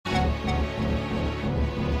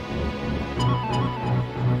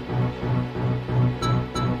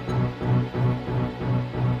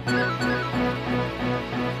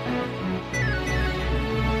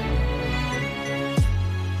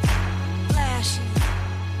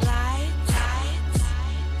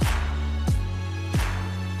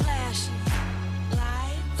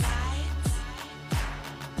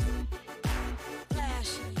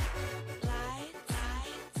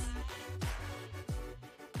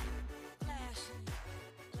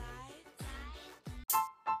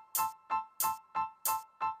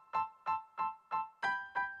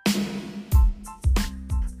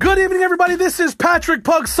Good evening, everybody. This is Patrick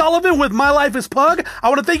Pug Sullivan with My Life is Pug. I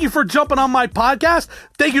want to thank you for jumping on my podcast.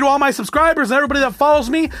 Thank you to all my subscribers and everybody that follows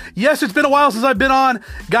me. Yes, it's been a while since I've been on.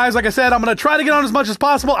 Guys, like I said, I'm going to try to get on as much as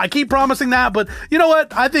possible. I keep promising that, but you know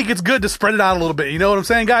what? I think it's good to spread it out a little bit. You know what I'm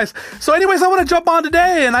saying, guys? So anyways, I want to jump on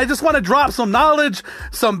today, and I just want to drop some knowledge,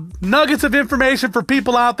 some nuggets of information for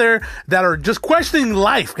people out there that are just questioning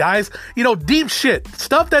life, guys. You know, deep shit.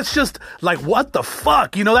 Stuff that's just like, what the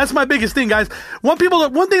fuck? You know, that's my biggest thing, guys. One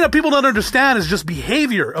thing that people don't understand is just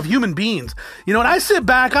behavior of human beings. You know, and I sit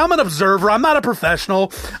back, I'm an observer, I'm not a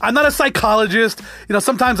professional, I'm not a psychologist. You know,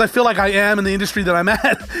 sometimes I feel like I am in the industry that I'm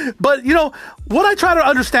at. But, you know, what I try to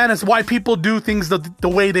understand is why people do things the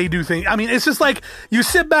way they do things. I mean, it's just like you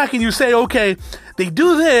sit back and you say, okay, they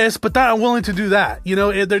do this, but they're not willing to do that. You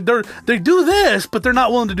know, they do this, but they're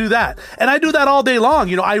not willing to do that. And I do that all day long.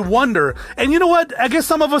 You know, I wonder. And you know what? I guess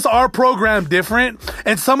some of us are programmed different,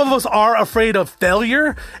 and some of us are afraid of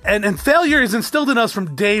failure. And failure is instilled in us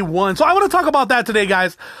from day one. So I want to talk about that today,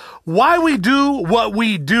 guys. Why we do what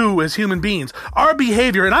we do as human beings, our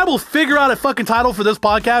behavior. And I will figure out a fucking title for this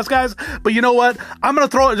podcast, guys. But you know what? I'm going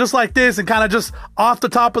to throw it just like this and kind of just off the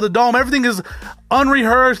top of the dome. Everything is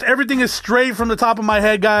unrehearsed. Everything is straight from the top of my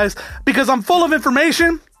head, guys, because I'm full of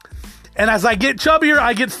information. And as I get chubbier,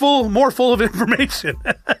 I get more full of information.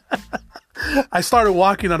 I started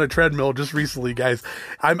walking on a treadmill just recently, guys.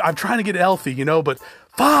 I'm trying to get healthy, you know, but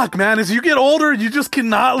fuck, man, as you get older, you just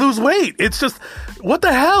cannot lose weight. It's just, what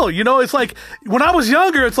the hell? You know, it's like, when I was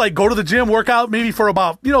younger, it's like, go to the gym, work out maybe for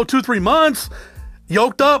about, 2-3 months,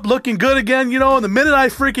 yoked up, looking good again, you know, and the minute I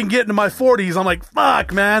freaking get into my 40s, I'm like,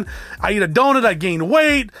 fuck, man, I eat a donut, I gain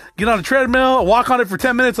weight, get on a treadmill, I walk on it for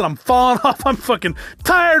 10 minutes, and I'm falling off. I'm fucking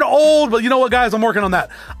tired, old, but you know what, guys, I'm working on that.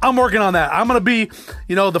 I'm going to be,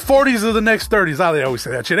 the 40s are the next 30s. I always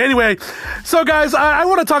say that shit. Anyway, so guys, I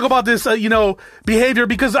want to talk about this, behavior,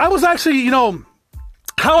 because I was actually,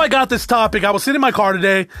 how I got this topic, I was sitting in my car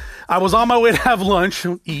today, I was on my way to have lunch,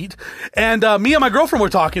 eat, and me and my girlfriend were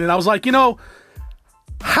talking, and I was like,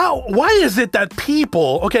 why is it that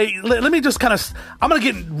people, okay, let me just kind of, I'm going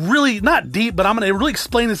to get really, not deep, but I'm going to really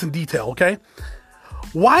explain this in detail, okay?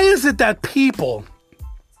 Why is it that people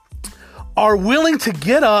are willing to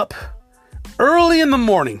get up early in the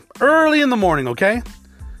morning, okay?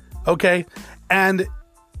 Okay, and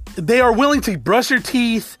they are willing to brush their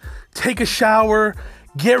teeth, take a shower,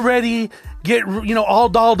 get ready, get, all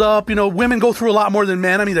dolled up. Women go through a lot more than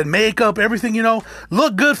men. I mean, the makeup, everything,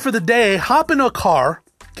 look good for the day, hop into a car,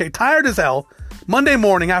 okay, tired as hell, Monday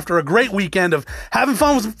morning after a great weekend of having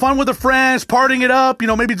fun with the friends, partying it up,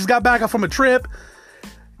 maybe just got back from a trip.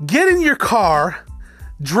 Get in your car,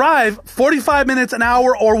 drive 45 minutes, an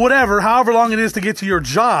hour, or whatever, however long it is to get to your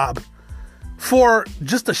job for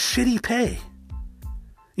just a shitty pay.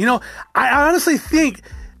 I honestly think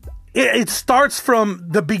it starts from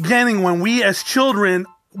the beginning when we as children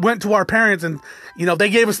went to our parents and, they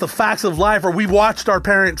gave us the facts of life, or we watched our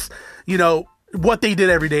parents, what they did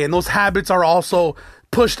every day. And those habits are also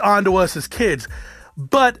pushed onto us as kids.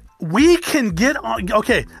 But we can get on.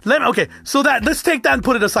 So let's take that and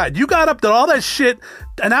put it aside. You got up, did all that shit,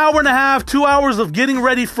 an hour and a half, 2 hours of getting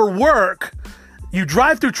ready for work. You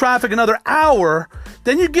drive through traffic another hour.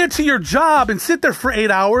 Then you get to your job and sit there for 8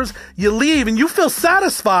 hours. You leave and you feel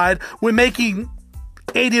satisfied with making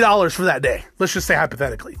 $80 for that day. Let's just say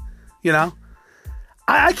hypothetically,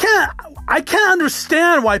 I can't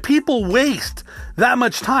understand why people waste that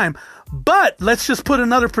much time. But let's just put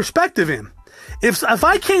another perspective in. If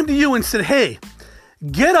I came to you and said, hey,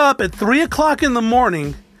 get up at 3 o'clock in the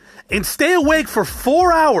morning and stay awake for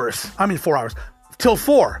 4 hours, till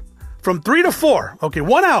 4, from 3 to 4, okay,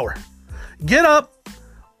 1 hour, get up,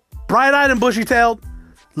 bright-eyed and bushy-tailed,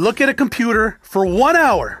 look at a computer for 1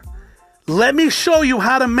 hour. Let me show you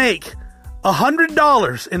how to make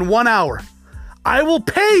 $100 in 1 hour. I will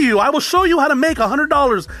pay you. I will show you how to make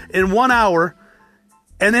 $100 in 1 hour.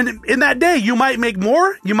 And then in that day, you might make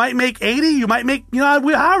more. You might make 80. You might make,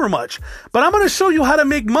 however much. But I'm going to show you how to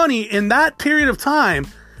make money in that period of time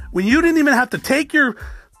when you didn't even have to take your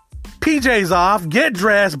PJs off, get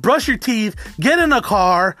dressed, brush your teeth, get in a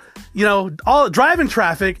car, all driving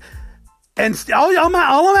traffic. And all I'm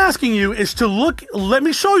asking you is to let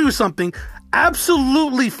me show you something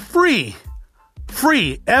absolutely free.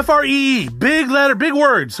 Free, F-R-E-E, big letter, big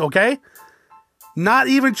words, okay? Not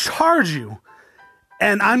even charge you.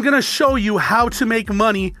 And I'm going to show you how to make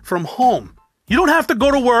money from home. You don't have to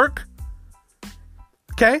go to work,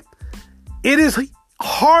 okay? It is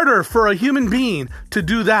harder for a human being to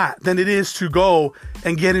do that than it is to go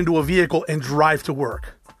and get into a vehicle and drive to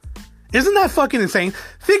work. Isn't that fucking insane?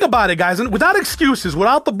 Think about it, guys. And without excuses,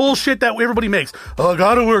 without the bullshit that everybody makes. Oh, I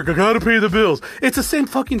gotta work. I gotta pay the bills. It's the same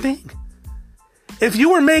fucking thing. If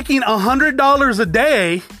you were making $100 a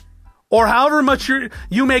day, or however much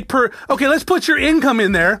you make per, okay, let's put your income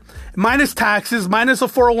in there, minus taxes, minus a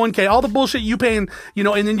 401k, all the bullshit you pay, and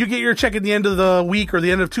then you get your check at the end of the week or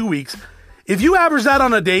the end of 2 weeks. If you average that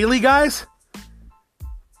on a daily, guys,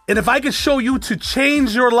 and if I could show you to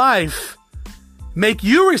change your life, make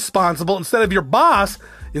you responsible instead of your boss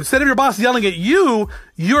yelling at you,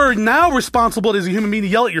 you're now responsible as a human being to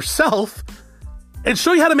yell at yourself, and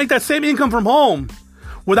show you how to make that same income from home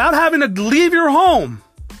without having to leave your home.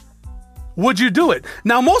 Would you do it?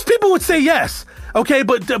 Now, most people would say yes. Okay,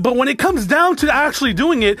 but when it comes down to actually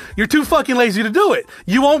doing it, you're too fucking lazy to do it.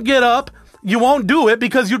 You won't get up. You won't do it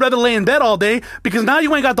because you'd rather lay in bed all day, because now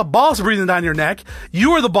you ain't got the boss breathing down your neck.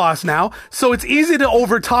 You are the boss now. So it's easy to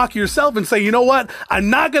overtalk yourself and say, you know what? I'm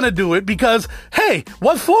not going to do it because, hey,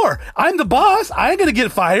 what for? I'm the boss. I ain't going to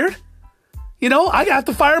get fired. I have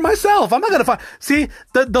to fire myself. I'm not going to fire. See,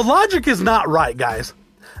 the logic is not right, guys.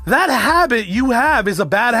 That habit you have is a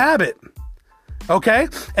bad habit. Okay?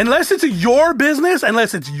 Unless it's your business,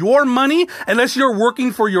 unless it's your money, unless you're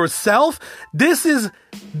working for yourself, this is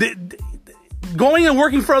going and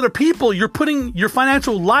working for other people. You're putting your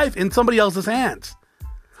financial life in somebody else's hands.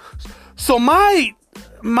 So my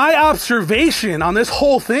observation on this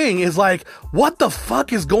whole thing is like, what the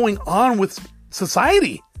fuck is going on with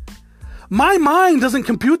society? My mind doesn't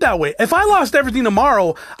compute that way. If I lost everything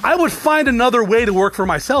tomorrow, I would find another way to work for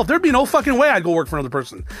myself. There'd be no fucking way I'd go work for another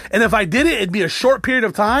person. And if I did it, it'd be a short period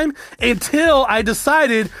of time until I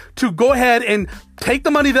decided to go ahead and take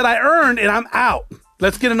the money that I earned and I'm out.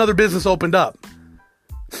 Let's get another business opened up.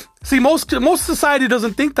 See, most society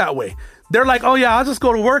doesn't think that way. They're like, oh yeah, I'll just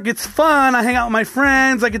go to work. It's fun. I hang out with my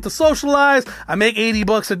friends. I get to socialize. I make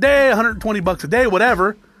 $80 a day, $120 a day,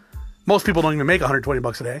 whatever. Most people don't even make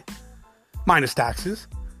 $120 a day. Minus taxes,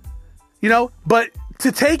 but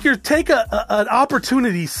to take an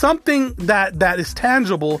opportunity, something that is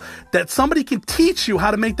tangible, that somebody can teach you how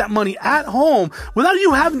to make that money at home without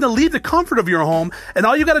you having to leave the comfort of your home. And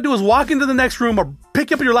all you got to do is walk into the next room or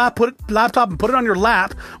pick up your laptop and put it on your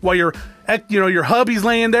lap while your hubby's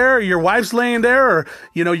laying there, or your wife's laying there, or,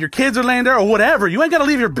 your kids are laying there, or whatever. You ain't got to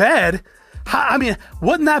leave your bed. I mean,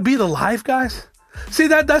 wouldn't that be the life, guys? See,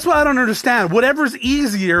 that's what I don't understand. Whatever's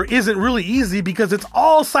easier isn't really easy because it's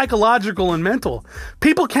all psychological and mental.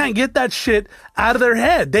 People can't get that shit out of their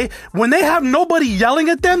head. When they have nobody yelling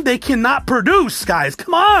at them, they cannot produce, guys.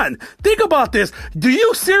 Come on. Think about this. Do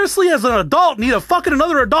you seriously, as an adult, need fucking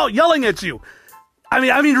another adult yelling at you? I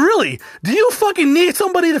mean, really? Do you fucking need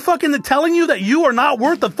somebody to telling you that you are not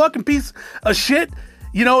worth a fucking piece of shit?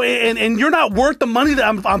 And you're not worth the money that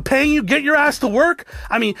I'm paying you. Get your ass to work.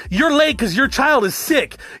 I mean, you're late because your child is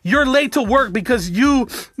sick. You're late to work because you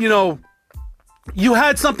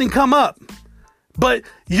had something come up. But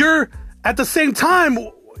you're, at the same time,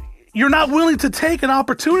 you're not willing to take an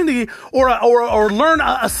opportunity or learn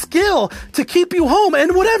a skill to keep you home.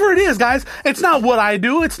 And whatever it is, guys, it's not what I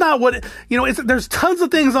do. It's not what, there's tons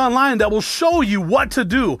of things online that will show you what to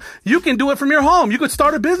do. You can do it from your home. You could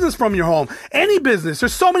start a business from your home. Any business.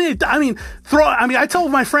 There's so many, I tell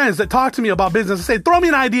my friends that talk to me about business, I say, throw me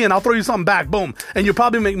an idea and I'll throw you something back. Boom. And you'll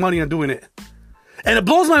probably make money on doing it. And it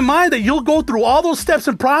blows my mind that you'll go through all those steps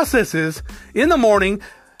and processes in the morning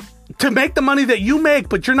to make the money that you make,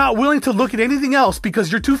 but you're not willing to look at anything else because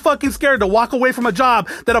you're too fucking scared to walk away from a job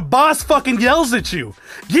that a boss fucking yells at you.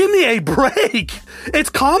 Give me a break. It's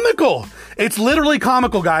comical. It's literally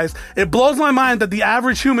comical, guys. It blows my mind that the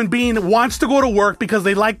average human being wants to go to work because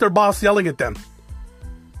they like their boss yelling at them.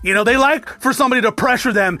 They like for somebody to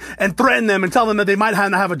pressure them and threaten them and tell them that they might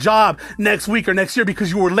have a job next week or next year because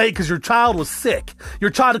you were late because your child was sick.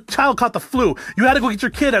 Your child caught the flu. You had to go get your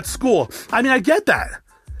kid at school. I mean, I get that.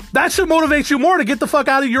 That should motivate you more to get the fuck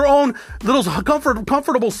out of your own little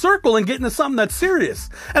comfortable circle and get into something that's serious.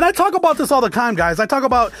 And I talk about this all the time, guys. I talk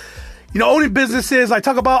about, owning businesses. I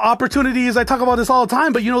talk about opportunities. I talk about this all the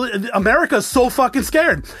time. But, America is so fucking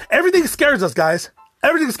scared. Everything scares us, guys.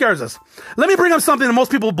 Everything scares us. Let me bring up something that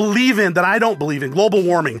most people believe in that I don't believe in. Global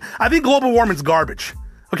warming. I think global warming is garbage.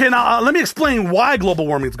 Okay, now let me explain why global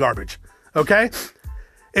warming is garbage. Okay?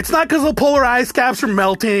 It's not because the polar ice caps are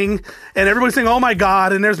melting and everybody's saying, oh my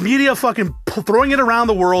God, and there's media fucking throwing it around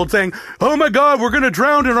the world saying, oh my God, we're going to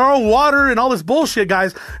drown in our own water and all this bullshit,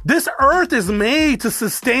 guys. This earth is made to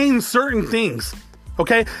sustain certain things.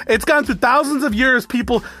 Okay? It's gone through thousands of years,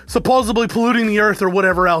 people supposedly polluting the earth or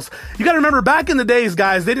whatever else. You got to remember, back in the days,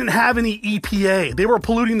 guys, they didn't have any EPA. They were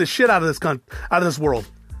polluting the shit out of this world.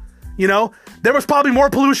 You know, there was probably more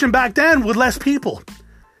pollution back then with less people.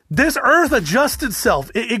 This earth adjusts itself.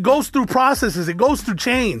 It goes through processes. It goes through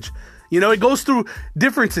change. You know, it goes through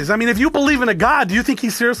differences. I mean, if you believe in a God, do you think he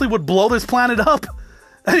seriously would blow this planet up?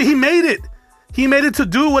 I mean, he made it. He made it to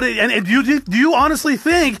do what it, and do you honestly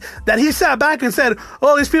think that he sat back and said,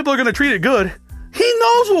 oh, these people are going to treat it good? He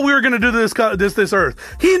knows what we were going to do to this earth.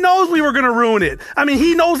 He knows we were going to ruin it. I mean,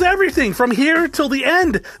 he knows everything from here till the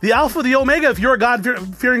end, the Alpha, the Omega. If you're a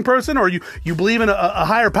God-fearing person or you believe in a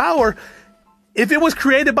higher power, if it was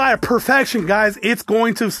created by a perfection, guys, it's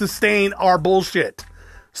going to sustain our bullshit.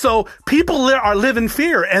 So people are live in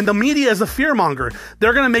fear, and the media is a fearmonger.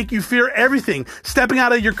 They're going to make you fear everything. Stepping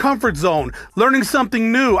out of your comfort zone, learning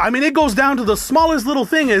something new. I mean, it goes down to the smallest little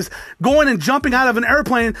thing is going and jumping out of an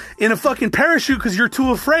airplane in a fucking parachute because you're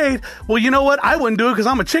too afraid. Well, you know what? I wouldn't do it because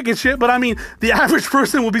I'm a chicken shit, but I mean, the average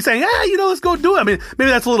person will be saying, you know, let's go do it. I mean,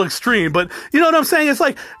 maybe that's a little extreme, but you know what I'm saying? It's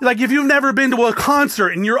like if you've never been to a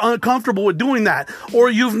concert and you're uncomfortable with doing that, or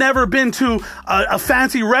you've never been to a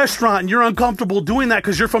fancy restaurant and you're uncomfortable doing that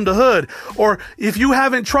because you're from the hood, or if you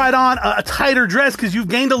haven't tried on a tighter dress because you've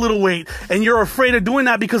gained a little weight and you're afraid of doing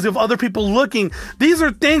that because of other people looking. These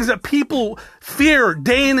are things that people fear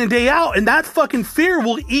day in and day out, and that fucking fear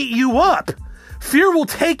will eat you up. Fear will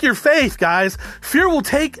take your faith, guys. Fear will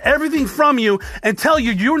take everything from you and tell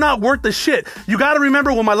you you're not worth the shit. You got to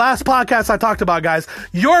remember when my last podcast I talked about, guys,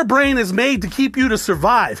 your brain is made to keep you to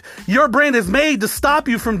survive. Your brain is made to stop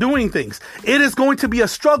you from doing things. It is going to be a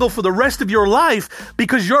struggle for the rest of your life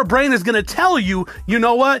because your brain is going to tell you, you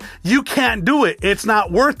know what? You can't do it. It's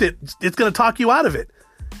not worth it. It's going to talk you out of it.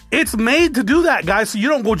 It's made to do that, guys, so you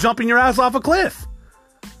don't go jumping your ass off a cliff.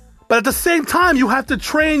 But at the same time, you have to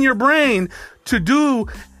train your brain to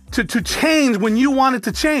change when you want it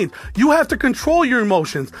to change. You have to control your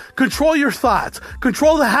emotions, control your thoughts,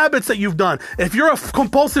 control the habits that you've done. If you're a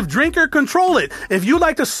compulsive drinker, control it. If you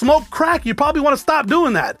like to smoke crack, you probably want to stop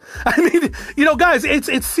doing that. I mean, you know, guys,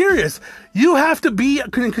 it's serious. You have to be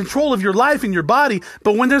in control of your life and your body.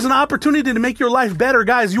 But when there's an opportunity to make your life better,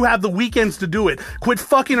 guys, you have the weekends to do it. Quit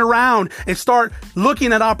fucking around and start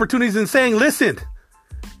looking at opportunities and saying, listen,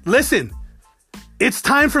 it's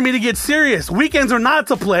time for me to get serious. Weekends are not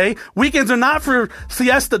to play. Weekends are not for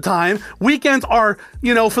siesta time. Weekends are,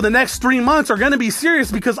 you know, for the next 3 months are going to be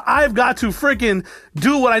serious because I've got to freaking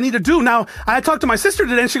do what I need to do. Now, I talked to my sister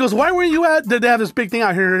today and she goes, why were you at, they have this big thing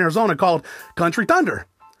out here in Arizona called Country Thunder.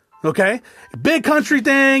 Okay. Big country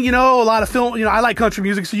thing, you know, a lot of film, you know, I like country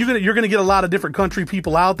music. So you're going to get a lot of different country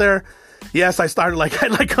people out there. Yes, I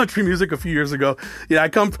like country music a few years ago. Yeah, I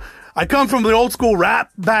come from the old school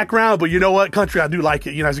rap background, but you know what? Country, I do like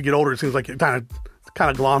it. You know, as you get older, it seems like it kind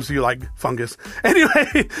of gloms to you like fungus.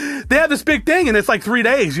 Anyway, they have this big thing and it's like 3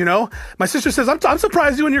 days, you know. My sister says, I'm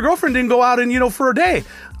surprised you and your girlfriend didn't go out and, you know, for a day.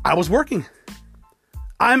 I was working.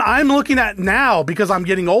 I'm looking at now because I'm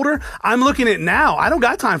getting older. I'm looking at now. I don't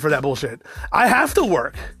got time for that bullshit. I have to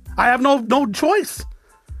work. I have no choice.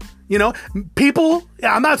 You know, people,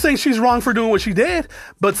 I'm not saying she's wrong for doing what she did,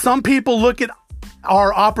 but some people look at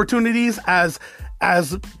our opportunities as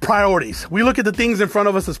priorities. We look at the things in front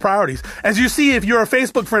of us as priorities. As you see, if you're a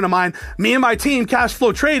Facebook friend of mine, me and my team, Cash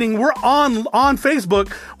Flow Trading, we're on Facebook.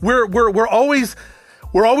 We're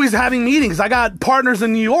always having meetings. I got partners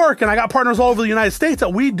in New York and I got partners all over the United States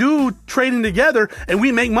that we do trading together and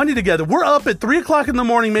we make money together. We're up at 3:00 in the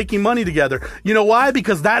morning making money together. You know why?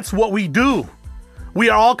 Because that's what we do. We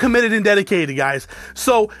are all committed and dedicated, guys.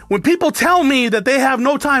 So when people tell me that they have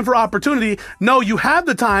no time for opportunity, no, you have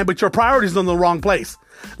the time, but your priorities are in the wrong place.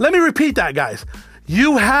 Let me repeat that, guys.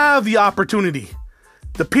 You have the opportunity.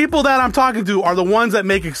 The people that I'm talking to are the ones that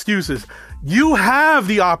make excuses. You have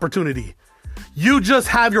the opportunity. You just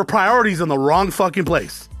have your priorities in the wrong fucking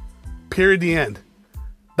place. Period. The end.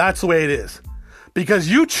 That's the way it is. Because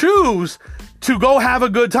you choose to go have a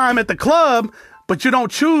good time at the club, but you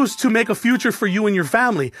don't choose to make a future for you and your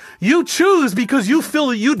family. You choose because you feel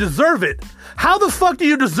that you deserve it. How the fuck do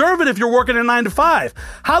you deserve it if you're working a 9 to 5?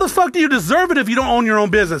 How the fuck do you deserve it if you don't own your own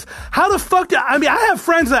business? How the fuck I have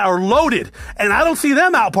friends that are loaded and I don't see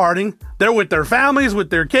them out partying. They're with their families, with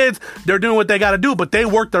their kids. They're doing what they got to do, but they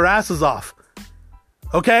work their asses off.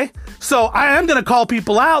 Okay? So I am going to call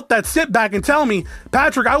people out that sit back and tell me,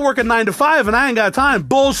 Patrick, I work a 9 to 5 and I ain't got time.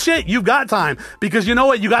 Bullshit. You've got time because you know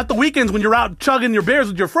what? You got the weekends when you're out chugging your beers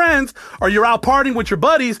with your friends or you're out partying with your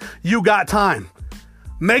buddies. You got time.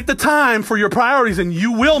 Make the time for your priorities and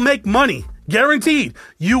you will make money. Guaranteed.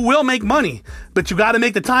 You will make money, but you got to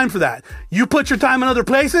make the time for that. You put your time in other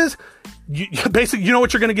places. Basically, you know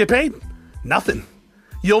what you're going to get paid? Nothing.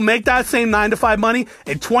 You'll make that same 9 to 5 money,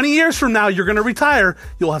 and 20 years from now, you're going to retire.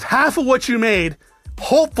 You'll have half of what you made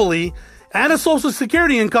hopefully, and a social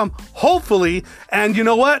security income, hopefully. And you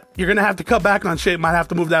know what? You're going to have to cut back on shit. Might have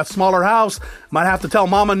to move to that smaller house. Might have to tell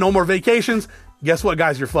mama no more vacations. Guess what,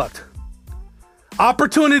 guys? You're fucked.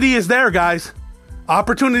 Opportunity is there, guys.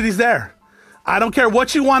 Opportunity's there. I don't care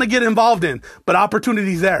what you want to get involved in, but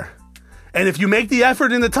opportunity's there. And if you make the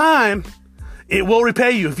effort and the time, it will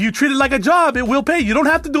repay you. If you treat it like a job, it will pay you. You don't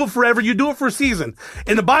have to do it forever. You do it for a season.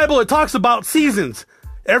 In the Bible, it talks about seasons.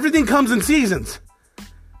 Everything comes in seasons.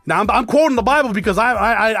 Now, I'm quoting the Bible because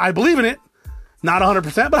I believe in it. Not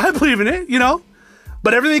 100%, but I believe in it, you know.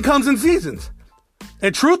 But everything comes in seasons.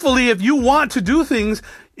 And truthfully, if you want to do things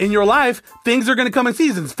in your life, things are going to come in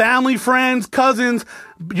seasons. Family, friends, cousins,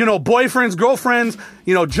 you know, boyfriends, girlfriends,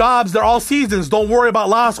 you know, jobs, they're all seasons. Don't worry about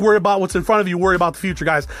loss. Worry about what's in front of you. Worry about the future,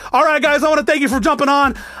 guys. All right, guys, I want to thank you for jumping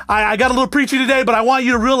on. I got a little preachy today, but I want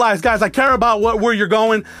you to realize, guys, I care about where you're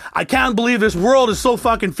going. I can't believe this world is so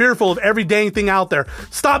fucking fearful of every dang thing out there.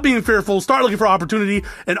 Stop being fearful. Start looking for opportunity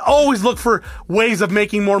and always look for ways of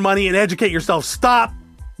making more money and educate yourself.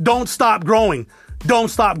 Don't stop growing. Don't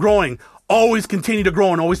stop growing. Always continue to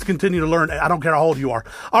grow and always continue to learn. I don't care how old you are.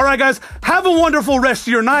 All right, guys, have a wonderful rest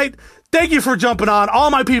of your night. Thank you for jumping on.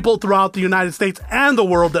 All my people throughout the United States and the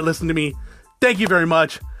world that listen to me, thank you very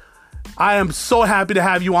much. I am so happy to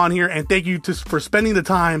have you on here, and thank you for spending the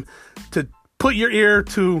time to put your ear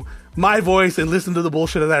to my voice and listen to the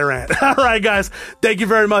bullshit that I rant. All right, guys, thank you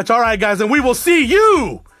very much. All right, guys, and we will see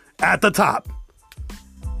you at the top.